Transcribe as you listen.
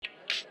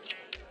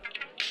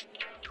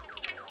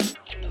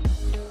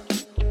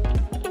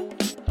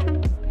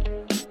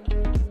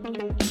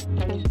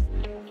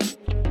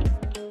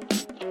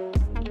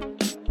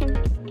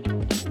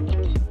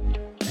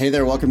Hey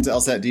there, welcome to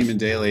LSAT Demon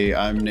Daily.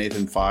 I'm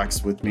Nathan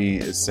Fox. With me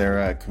is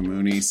Sarah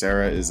Kamuni.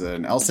 Sarah is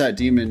an LSAT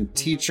Demon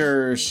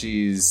teacher.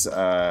 She's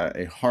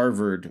a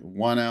Harvard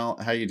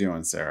 1L. How you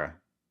doing, Sarah?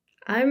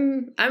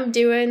 I'm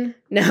doing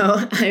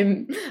well,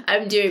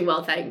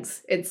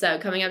 thanks. It's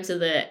coming up to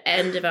the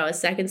end of our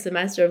second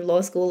semester of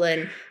law school,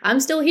 and I'm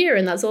still here,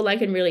 and that's all I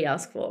can really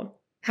ask for.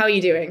 How are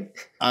you doing?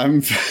 I'm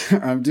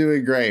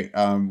doing great.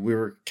 We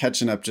were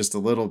catching up just a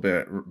little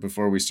bit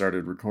before we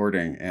started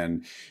recording,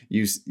 and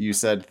you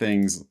said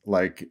things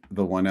like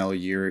the 1L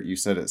year. You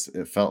said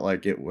it felt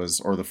like it was,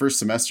 or the first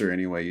semester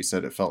anyway. You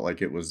said it felt like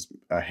it was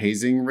a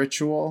hazing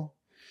ritual,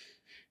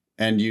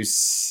 and you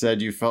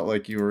said you felt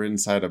like you were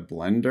inside a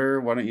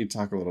blender. Why don't you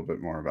talk a little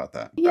bit more about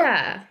that?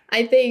 Yeah,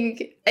 I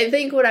think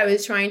what I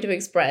was trying to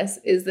express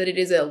is that it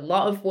is a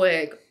lot of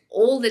work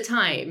all the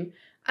time,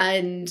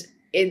 and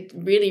it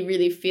really,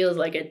 really feels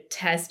like a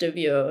test of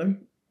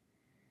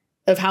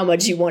how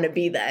much you want to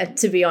be there,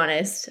 to be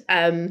honest.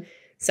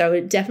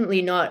 So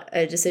definitely not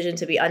a decision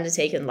to be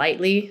undertaken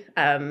lightly.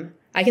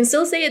 I can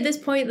still say at this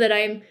point that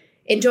I'm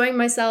enjoying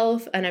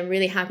myself and I'm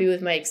really happy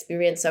with my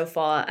experience so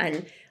far,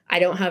 and I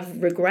don't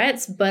have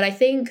regrets, but I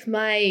think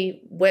my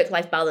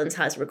work-life balance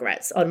has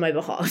regrets on my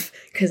behalf,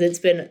 because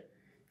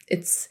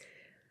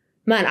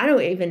man, I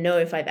don't even know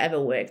if I've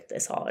ever worked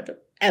this hard.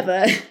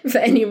 Ever, for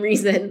any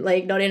reason,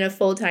 like not in a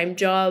full-time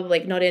job,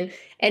 like not in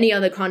any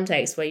other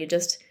context where you're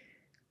just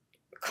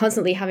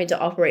constantly having to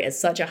operate at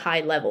such a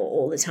high level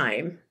all the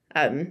time,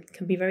 can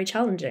be very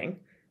challenging.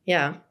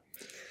 Yeah,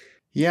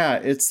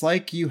 it's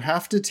like you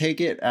have to take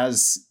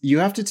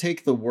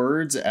the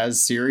words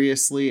as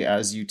seriously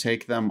as you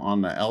take them on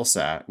the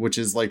LSAT, which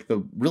is like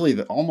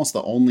almost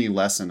the only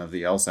lesson of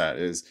the LSAT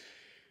is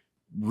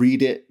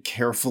read it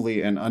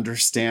carefully and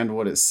understand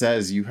what it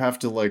says. You have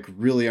to like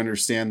really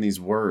understand these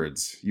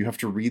words. You have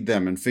to read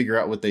them and figure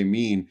out what they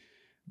mean.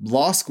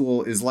 Law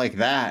school is like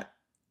that.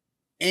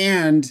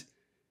 And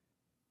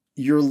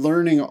you're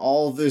learning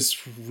all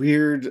this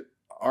weird,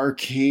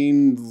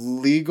 arcane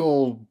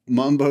legal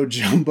mumbo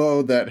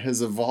jumbo that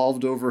has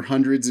evolved over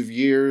hundreds of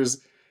years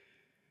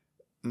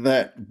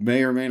that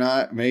may or may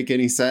not make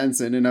any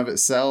sense in and of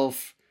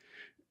itself.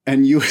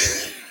 And you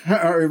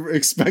are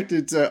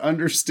expected to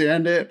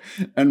understand it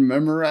and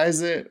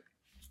memorize it.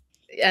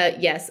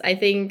 Yes, I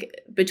think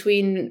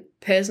between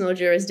personal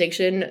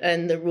jurisdiction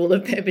and the rule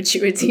of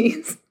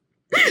perpetuities,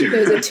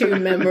 those are two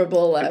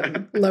memorable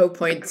low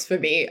points for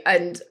me.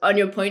 And on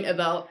your point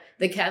about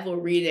the careful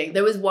reading,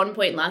 there was one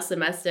point last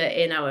semester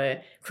in our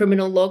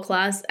criminal law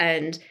class,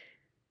 and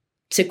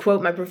to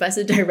quote my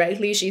professor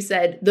directly, she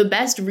said, "The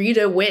best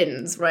reader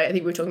wins," right? I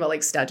think we were talking about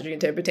like statutory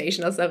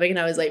interpretation or something. And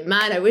I was like,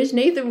 man, I wish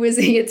Nathan was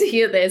here to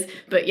hear this.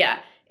 But yeah,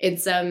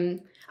 it's,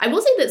 I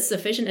will say that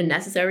sufficient and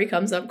necessary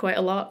comes up quite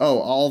a lot. Oh,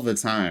 all the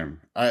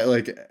time. I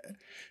like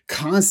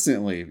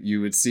constantly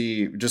you would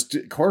see just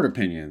court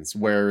opinions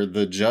where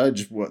the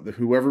judge,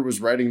 whoever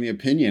was writing the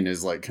opinion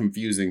is like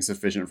confusing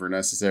sufficient for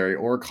necessary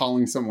or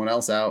calling someone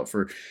else out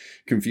for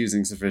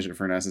confusing sufficient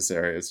for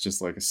necessary. It's just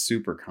like a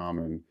super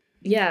common.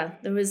 Yeah,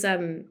 there was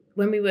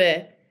when we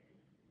were,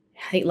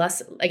 I think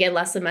last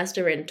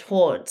semester in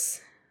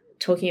torts,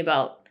 talking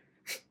about,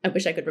 I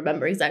wish I could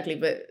remember exactly,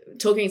 but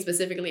talking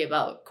specifically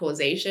about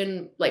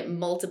causation, like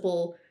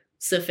multiple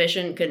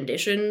sufficient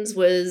conditions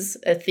was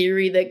a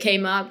theory that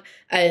came up,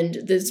 and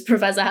this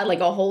professor had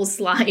like a whole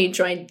slide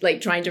trying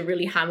to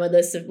really hammer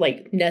this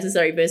like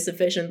necessary versus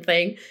sufficient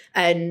thing,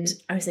 and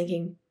I was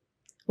thinking,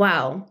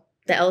 wow,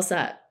 the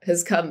LSAT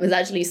has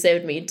actually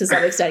saved me to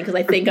some extent, because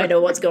I think I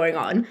know what's going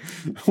on.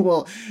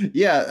 Well,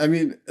 yeah, I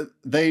mean,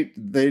 they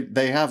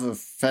have a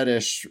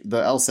fetish. The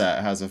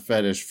LSAT has a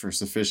fetish for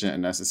sufficient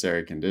and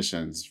necessary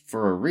conditions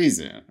for a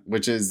reason,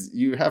 which is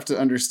you have to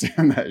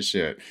understand that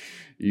shit.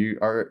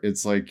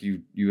 It's like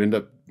you end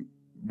up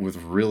with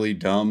really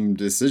dumb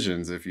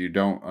decisions if you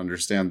don't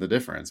understand the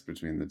difference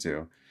between the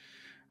two.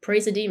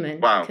 Praise a demon.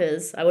 Wow.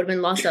 Because I would have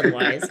been lost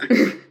otherwise.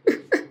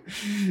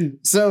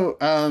 So,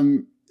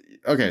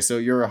 okay, so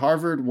you're a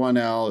Harvard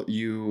 1L.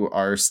 You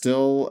are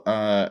still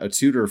a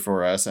tutor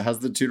for us. How's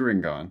the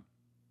tutoring going?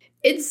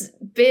 It's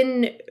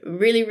been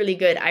really, really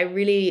good. I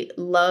really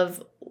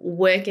love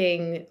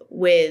working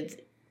with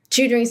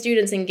tutoring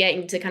students and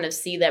getting to kind of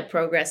see their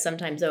progress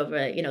sometimes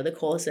over, the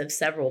course of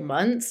several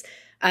months.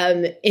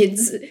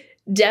 It's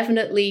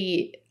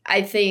definitely,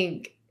 I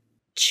think,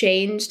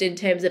 changed in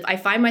terms of I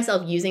find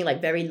myself using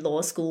like very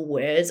law school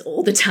words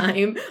all the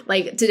time.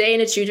 Like today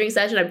in a tutoring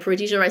session, I'm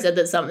pretty sure I said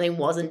that something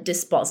wasn't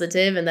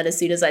dispositive, and then as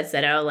soon as I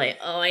said it, I was like,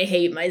 oh, I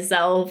hate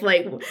myself.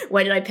 Like,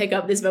 why did I pick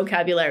up this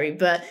vocabulary?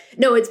 But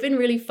no, it's been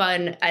really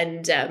fun.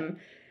 And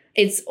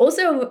it's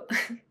also,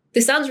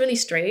 this sounds really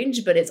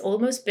strange, but it's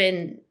almost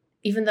been,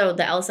 even though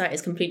the LSAT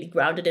is completely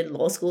grounded in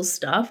law school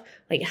stuff,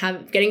 like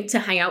getting to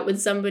hang out with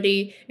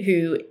somebody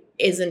who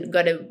isn't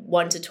going to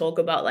want to talk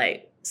about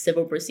like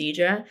civil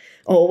procedure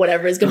or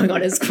whatever is going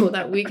on in school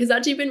that week has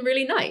actually been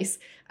really nice.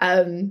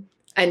 And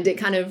it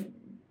kind of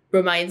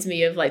reminds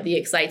me of like the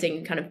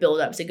exciting kind of build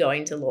up to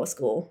going to law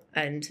school.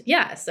 And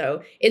yeah,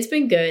 so it's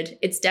been good.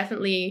 It's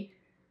definitely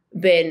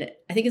been,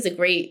 I think it's a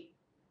great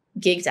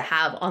gig to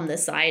have on the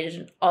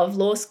side of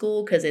law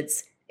school because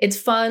it's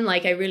fun.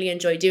 Like, I really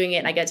enjoy doing it.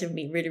 And I get to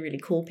meet really, really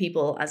cool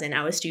people, as in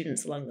our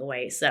students along the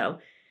way. So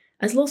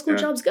as law school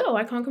jobs go,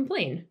 I can't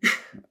complain.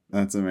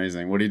 That's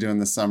amazing. What are you doing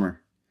this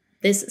summer?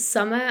 This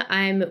summer,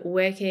 I'm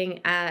working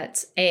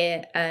at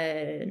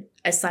a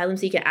asylum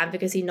seeker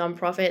advocacy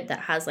nonprofit that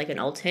has like an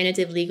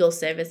alternative legal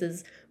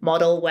services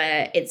model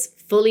where it's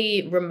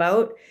fully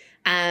remote,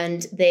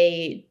 and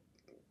they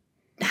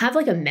have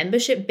like a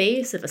membership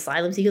base of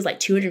asylum seekers.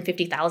 Like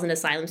 250,000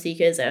 asylum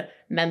seekers are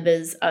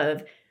members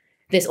of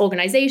this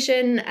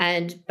organization,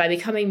 and by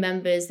becoming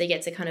members, they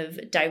get to kind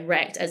of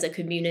direct as a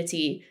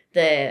community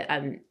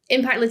the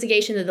impact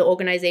litigation that the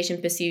organization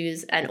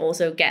pursues, and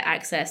also get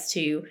access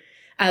to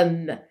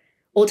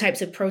all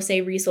types of pro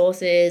se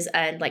resources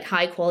and like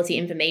high quality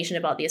information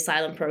about the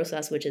asylum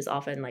process, which is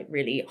often like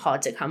really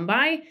hard to come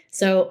by.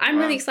 So I'm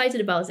really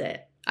excited about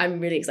it.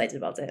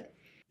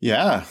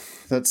 Yeah,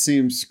 that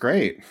seems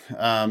great.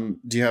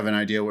 Do you have an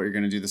idea what you're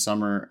going to do the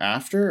summer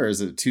after, or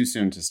is it too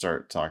soon to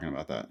start talking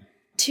about that?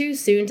 Too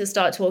soon to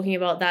start talking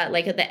about that.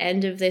 Like, at the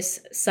end of this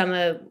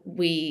summer,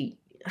 we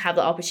have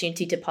the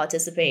opportunity to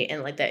participate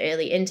in like the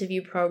early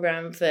interview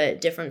program for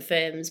different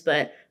firms,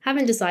 but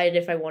haven't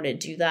decided if I want to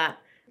do that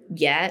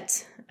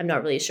yet. I'm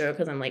not really sure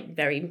because I'm like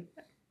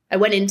I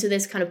went into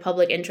this kind of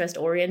public interest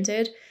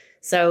oriented.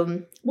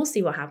 So we'll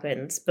see what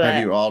happens. But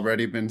have you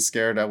already been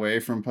scared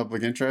away from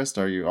public interest?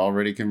 Are you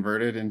already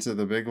converted into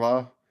the big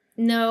law?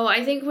 No,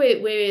 I think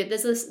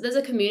there's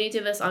a community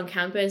of us on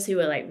campus who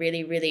are like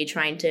really, really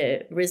trying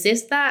to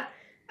resist that.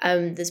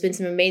 There's been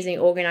some amazing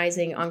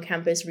organizing on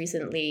campus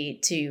recently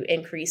to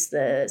increase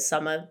the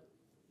summer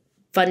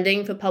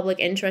funding for public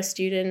interest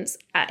students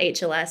at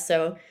HLS.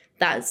 So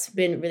that's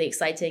been really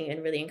exciting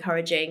and really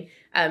encouraging.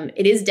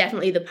 It is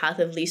definitely the path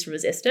of least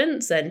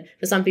resistance. And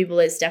for some people,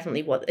 it's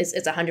definitely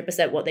it's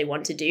 100% what they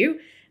want to do.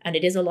 And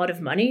it is a lot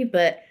of money,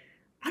 but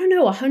I don't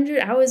know, 100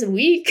 hours a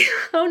week.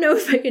 I don't know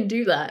if I can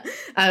do that.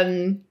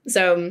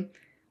 So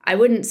I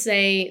wouldn't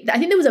say, I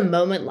think there was a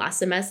moment last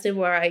semester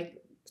where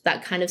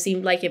that kind of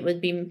seemed like it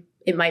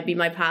might be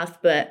my path,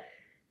 but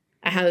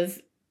I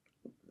have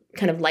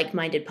kind of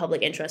like-minded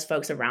public interest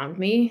folks around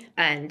me.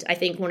 And I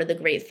think one of the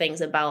great things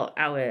about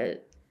our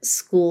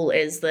school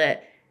is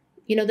that,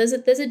 you know, there's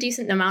a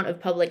decent amount of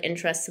public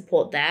interest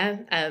support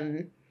there.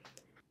 I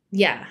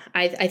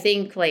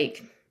think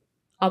like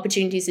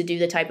opportunities to do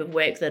the type of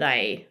work that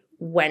I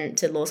went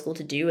to law school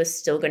to do is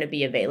still going to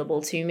be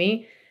available to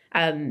me.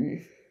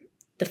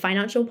 The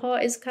financial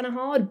part is kind of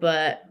hard,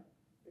 but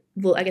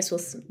I guess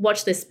we'll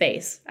watch this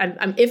space.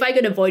 If I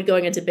can avoid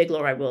going into big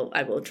law, I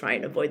will try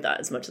and avoid that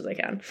as much as I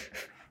can.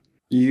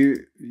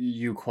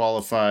 You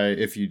qualify,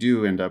 if you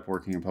do end up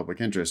working in public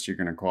interest, you're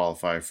going to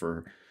qualify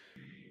for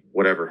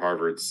whatever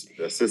Harvard's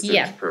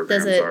assistance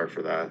programs are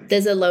for that.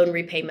 There's a loan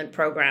repayment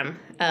program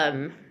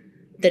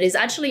that is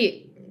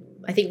actually,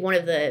 I think, one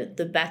of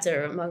the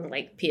better among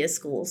like peer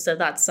schools. So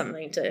that's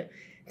something to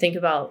think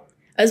about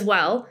as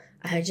well.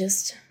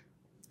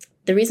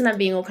 The reason I'm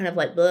being all kind of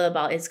like blah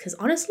about it is because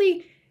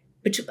honestly,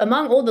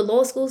 among all the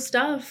law school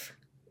stuff,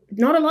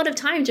 not a lot of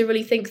time to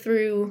really think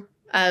through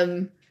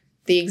the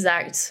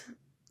exact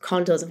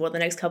contours of what the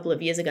next couple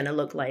of years are going to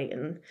look like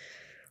and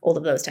all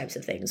of those types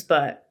of things.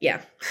 But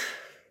yeah.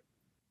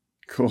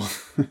 Cool.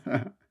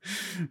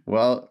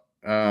 Well,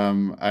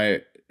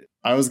 I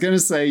was going to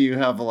say you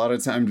have a lot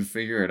of time to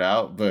figure it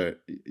out,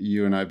 but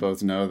you and I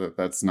both know that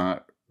that's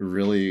not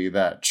really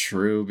that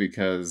true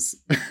because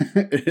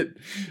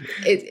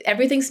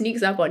everything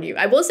sneaks up on you.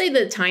 I will say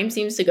that time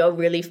seems to go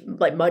really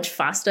like much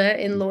faster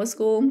in law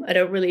school. I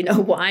don't really know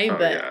why,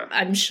 but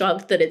I'm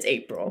shocked that it's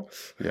April.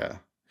 Yeah.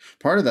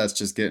 Part of that's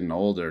just getting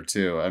older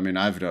too. I mean,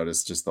 I've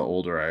noticed just the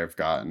older I've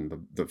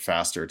gotten, the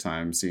faster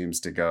time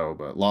seems to go,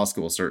 but law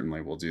school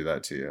certainly will do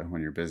that to you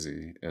when you're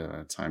busy.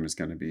 Time is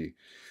going to be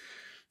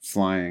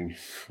flying.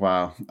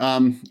 Wow.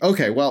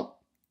 Okay. Well,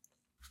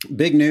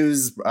 big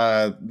news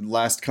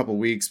last couple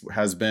weeks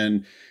has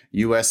been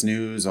U.S.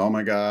 News. Oh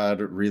my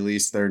God,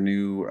 released their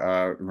new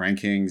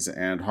rankings,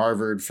 and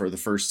Harvard, for the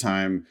first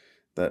time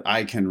that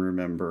I can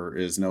remember,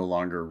 is no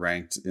longer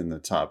ranked in the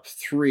top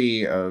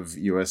 3 of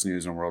U.S.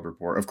 News and World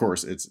Report. Of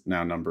course, it's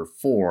now number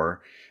 4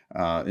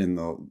 in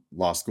the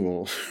law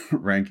school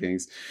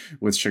rankings,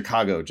 with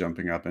Chicago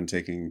jumping up and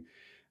taking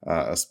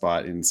a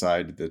spot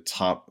inside the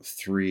top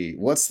 3.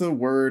 What's the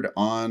word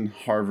on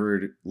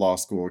Harvard Law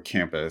School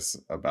campus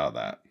about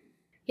that?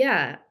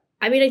 Yeah.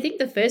 I mean, I think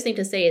the first thing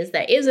to say is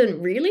there isn't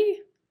really.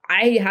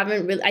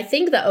 I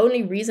think the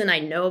only reason I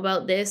know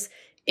about this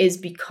is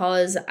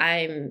because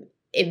I'm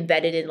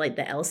embedded in like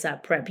the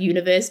LSAT prep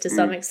universe to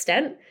some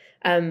extent.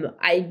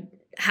 I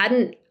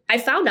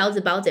found out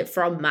about it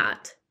from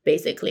Matt,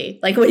 basically.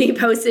 Like when he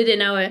posted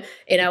in our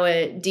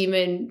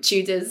Demon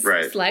Tutors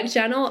Slack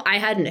channel, I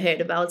hadn't heard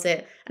about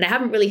it, and I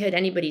haven't really heard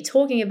anybody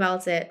talking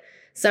about it.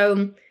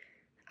 So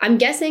I'm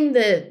guessing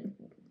that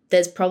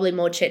there's probably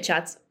more chit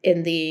chats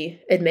in the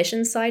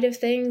admissions side of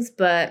things,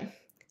 but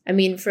I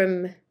mean,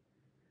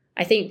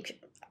 I think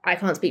I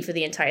can't speak for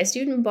the entire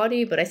student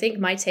body, but I think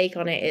my take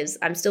on it is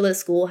I'm still at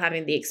school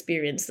having the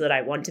experience that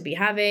I want to be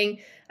having.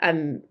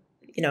 I'm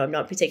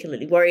not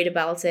particularly worried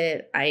about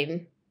it.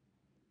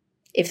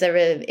 If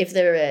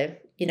there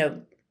are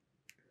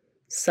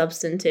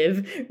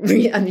substantive,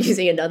 I'm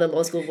using another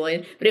law school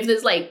word, but if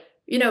there's like,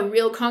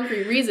 real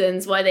concrete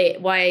reasons why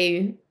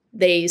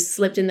they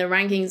slipped in the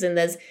rankings, and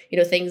there's,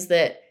 things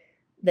that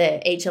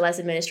the HLS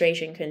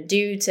administration can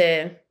do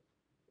to,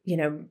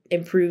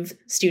 improve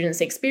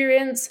students'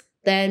 experience,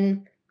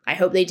 then I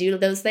hope they do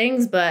those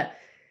things. But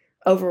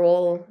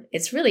overall,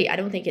 I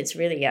don't think it's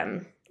really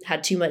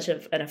had too much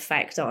of an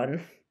effect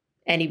on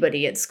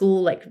anybody at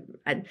school. Like,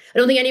 I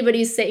don't think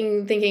anybody's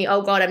sitting thinking,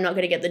 oh God, I'm not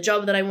going to get the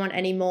job that I want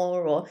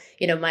anymore, or,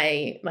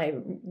 my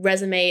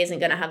resume isn't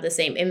going to have the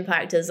same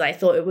impact as I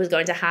thought it was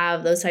going to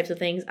have, those types of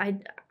things.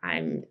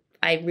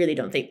 I really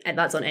don't think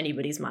that's on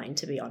anybody's mind,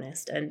 to be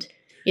honest. And,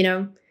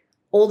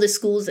 all the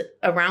schools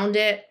around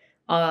it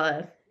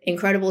are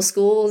incredible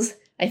schools.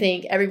 I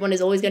think everyone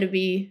is always going to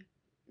be,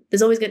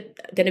 there's always going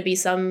to be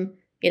some,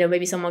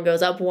 maybe someone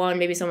goes up one,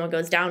 maybe someone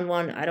goes down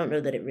one. I don't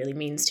know that it really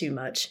means too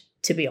much,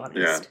 to be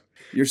honest. Yeah.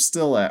 You're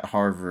still at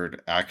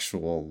Harvard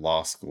actual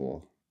law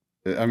school.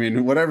 I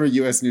mean, whatever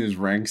US News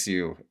ranks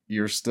you,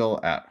 you're still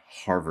at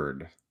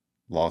Harvard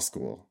Law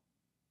School.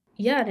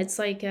 Yeah, and it's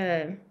like,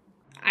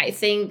 I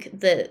think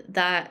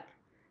that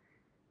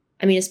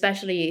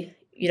especially,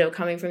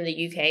 coming from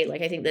the UK,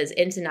 like I think there's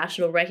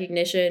international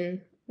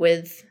recognition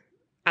with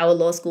our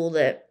law school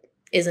that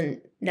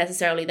isn't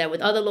necessarily there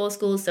with other law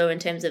schools. So in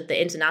terms of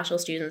the international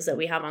students that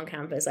we have on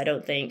campus, I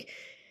don't think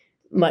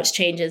much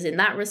changes in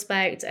that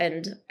respect.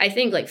 And I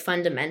think like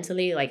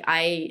fundamentally, like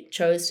I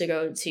chose to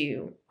go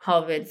to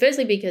Harvard,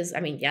 firstly because,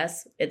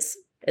 yes, it's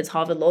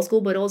Harvard Law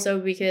School, but also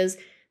because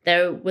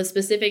there were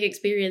specific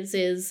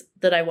experiences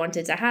that I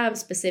wanted to have,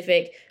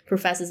 specific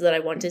professors that I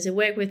wanted to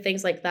work with,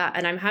 things like that.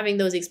 And I'm having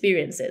those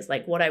experiences.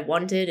 Like what I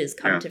wanted is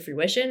come to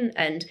fruition.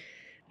 And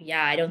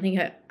yeah, I don't think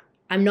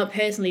I'm not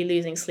personally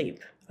losing sleep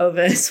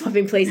over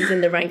swapping places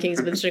in the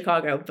rankings with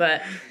Chicago,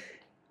 but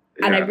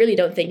and I really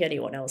don't think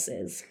anyone else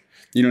is.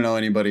 You don't know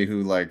anybody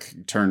who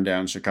like turned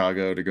down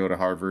Chicago to go to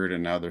Harvard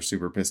and now they're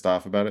super pissed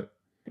off about it?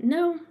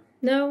 No.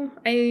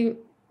 I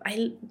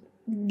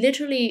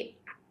literally,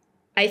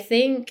 I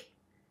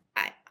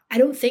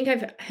don't think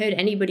I've heard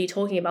anybody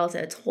talking about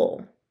it at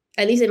all,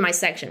 at least in my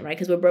section, right?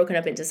 Because we're broken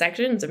up into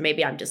sections, or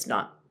maybe I'm just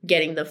not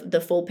getting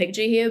the full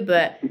picture here.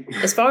 But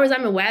as far as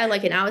I'm aware,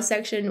 like in our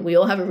section, we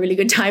all have a really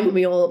good time, and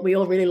we all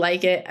really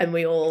like it, and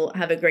we all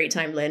have a great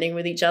time learning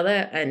with each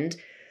other. And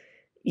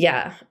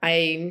yeah,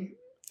 I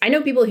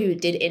know people who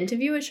did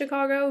interview at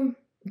Chicago,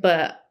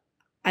 but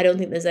I don't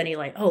think there's any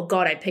like, oh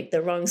God, I picked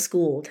the wrong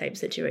school type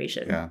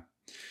situation. Yeah.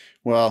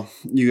 Well,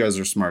 you guys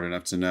are smart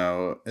enough to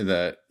know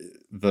that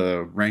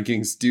the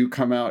rankings do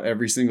come out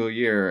every single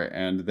year,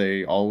 and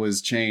they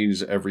always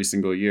change every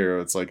single year.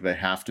 It's like they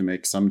have to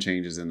make some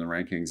changes in the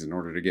rankings in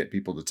order to get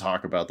people to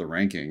talk about the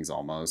rankings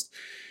almost.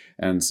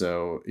 And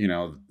so,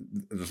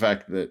 the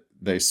fact that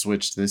they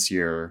switched this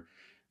year,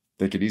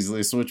 they could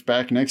easily switch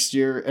back next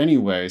year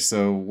anyway.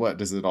 So what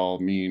does it all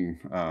mean?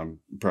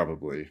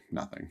 Probably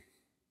nothing.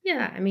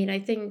 Yeah,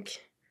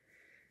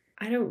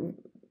 I don't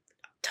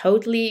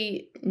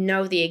totally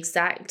know the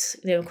exact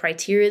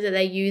criteria that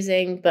they're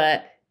using,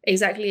 but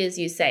exactly as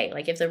you say,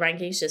 like if the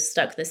rankings just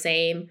stuck the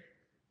same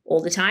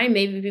all the time,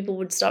 maybe people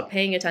would stop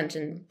paying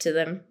attention to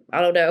them. I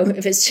don't know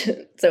if it's just,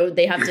 so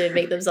they have to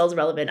make themselves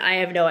relevant. I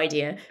have no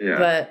idea. Yeah.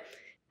 But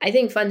I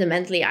think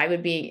fundamentally I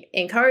would be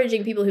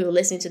encouraging people who are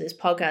listening to this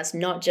podcast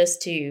not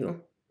just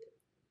to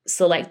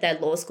select their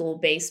law school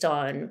based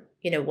on,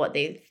 what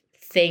they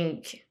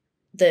think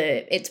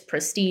its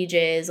prestige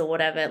is or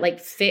whatever. Like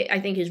fit, I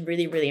think, is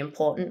really, really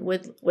important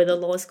with a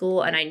law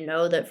school. And I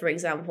know that, for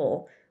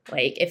example,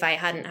 like if I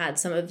hadn't had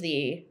some of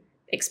the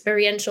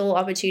experiential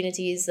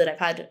opportunities that I've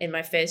had in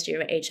my first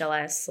year at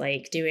HLS,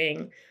 like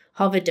doing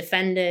Harvard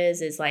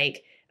Defenders is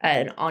like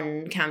an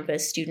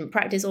on-campus student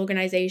practice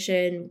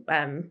organization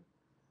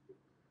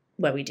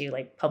where we do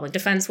like public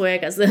defense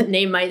work, as the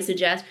name might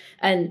suggest.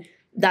 And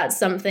that's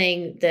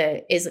something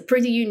that is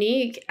pretty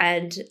unique.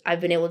 And I've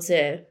been able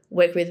to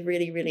work with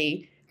really,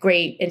 really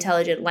great,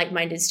 intelligent,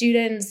 like-minded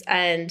students.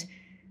 And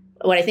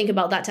when I think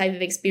about that type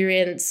of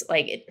experience,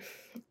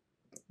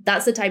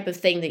 that's the type of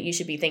thing that you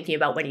should be thinking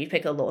about when you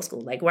pick a law school.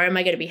 Like, where am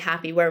I going to be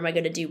happy? Where am I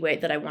going to do work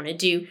that I want to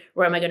do?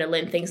 Where am I going to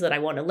learn things that I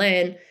want to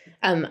learn?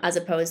 As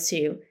opposed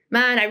to,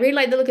 man, I really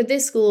like the look of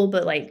this school,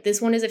 but like this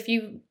one is a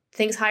few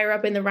things higher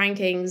up in the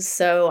rankings.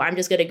 So I'm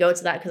just going to go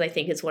to that because I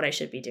think it's what I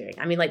should be doing.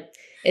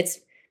 It's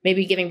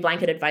maybe giving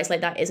blanket advice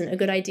like that isn't a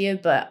good idea,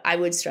 but I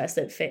would stress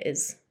that fit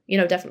is,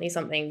 definitely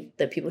something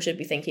that people should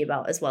be thinking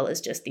about, as well as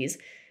just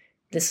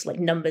this like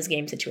numbers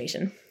game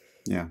situation.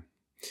 Yeah.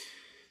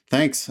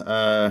 Thanks.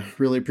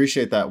 Really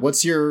appreciate that.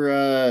 What's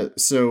your,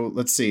 so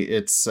let's see,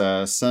 it's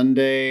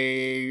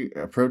Sunday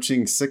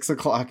approaching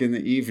 6:00 in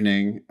the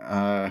evening.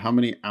 How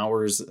many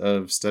hours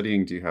of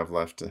studying do you have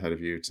left ahead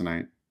of you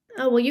tonight?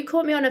 Oh, well, you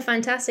caught me on a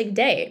fantastic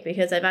day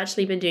because I've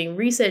actually been doing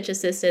research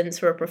assistance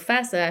for a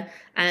professor,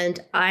 and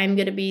I'm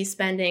going to be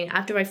spending,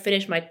 after I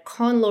finish my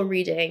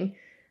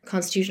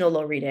constitutional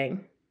law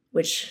reading,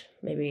 which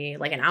maybe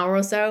like an hour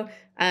or so,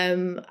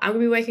 I'm going to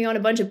be working on a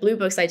bunch of Blue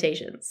Book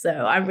citations. So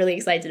I'm really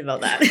excited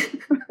about that.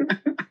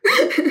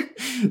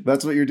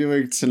 That's what you're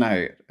doing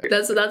tonight.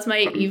 That's my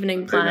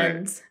evening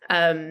plans.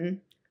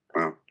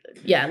 Wow.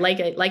 Yeah,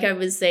 like I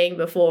was saying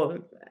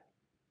before,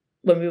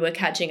 when we were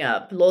catching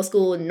up, law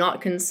school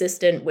not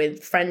consistent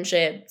with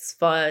friendships,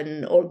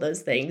 fun, all of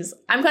those things.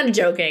 I'm kind of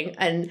joking,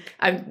 and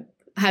I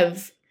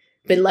have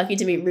been lucky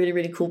to meet really,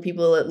 really cool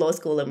people at law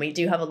school, and we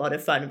do have a lot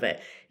of fun. But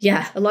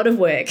yeah, a lot of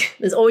work.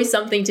 There's always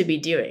something to be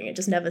doing. It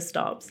just never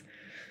stops.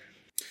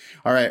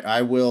 All right,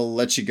 I will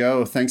let you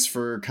go. Thanks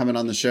for coming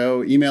on the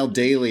show. Email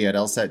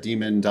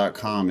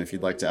daily@lsatdemon.com if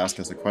you'd like to ask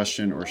us a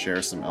question or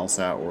share some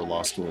LSAT or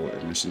law school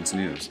admissions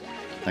news.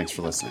 Thanks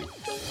for listening.